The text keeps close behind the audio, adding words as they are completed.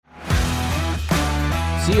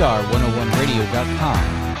CR101radio.com,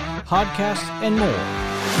 podcasts, and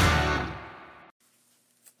more.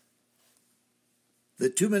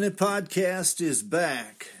 The 2-Minute Podcast is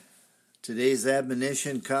back. Today's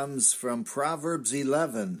admonition comes from Proverbs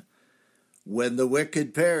 11. When the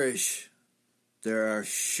wicked perish, there are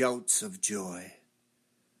shouts of joy.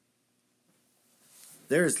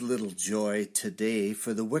 There is little joy today,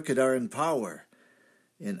 for the wicked are in power.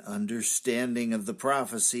 An understanding of the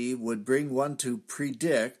prophecy would bring one to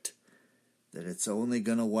predict that it's only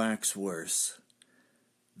going to wax worse.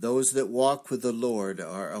 Those that walk with the Lord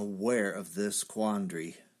are aware of this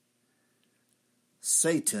quandary.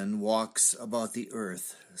 Satan walks about the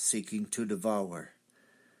earth, seeking to devour.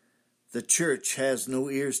 The church has no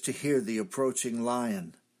ears to hear the approaching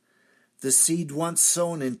lion. The seed once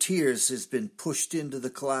sown in tears has been pushed into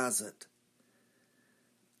the closet.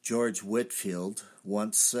 George Whitefield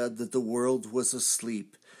once said that the world was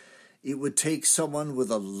asleep. It would take someone with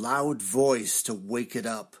a loud voice to wake it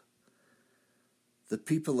up. The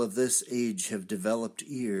people of this age have developed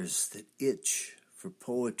ears that itch for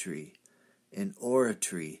poetry and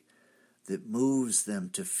oratory that moves them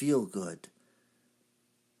to feel good,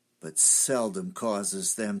 but seldom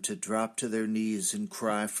causes them to drop to their knees and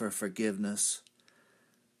cry for forgiveness.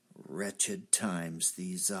 Wretched times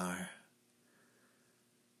these are.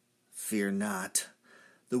 Fear not.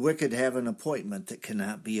 The wicked have an appointment that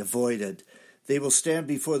cannot be avoided. They will stand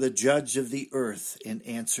before the judge of the earth and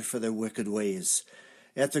answer for their wicked ways.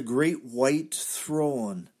 At the great white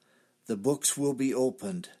throne, the books will be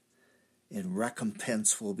opened, and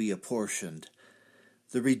recompense will be apportioned.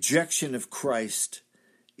 The rejection of Christ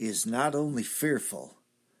is not only fearful,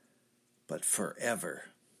 but forever.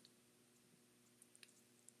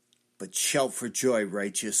 But shout for joy,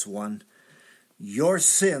 righteous one. Your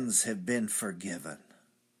sins have been forgiven.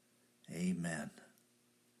 Amen.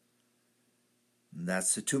 And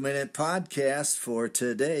that's the 2-Minute Podcast for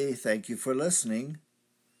today. Thank you for listening.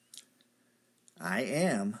 I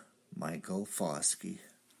am Michael Foskey.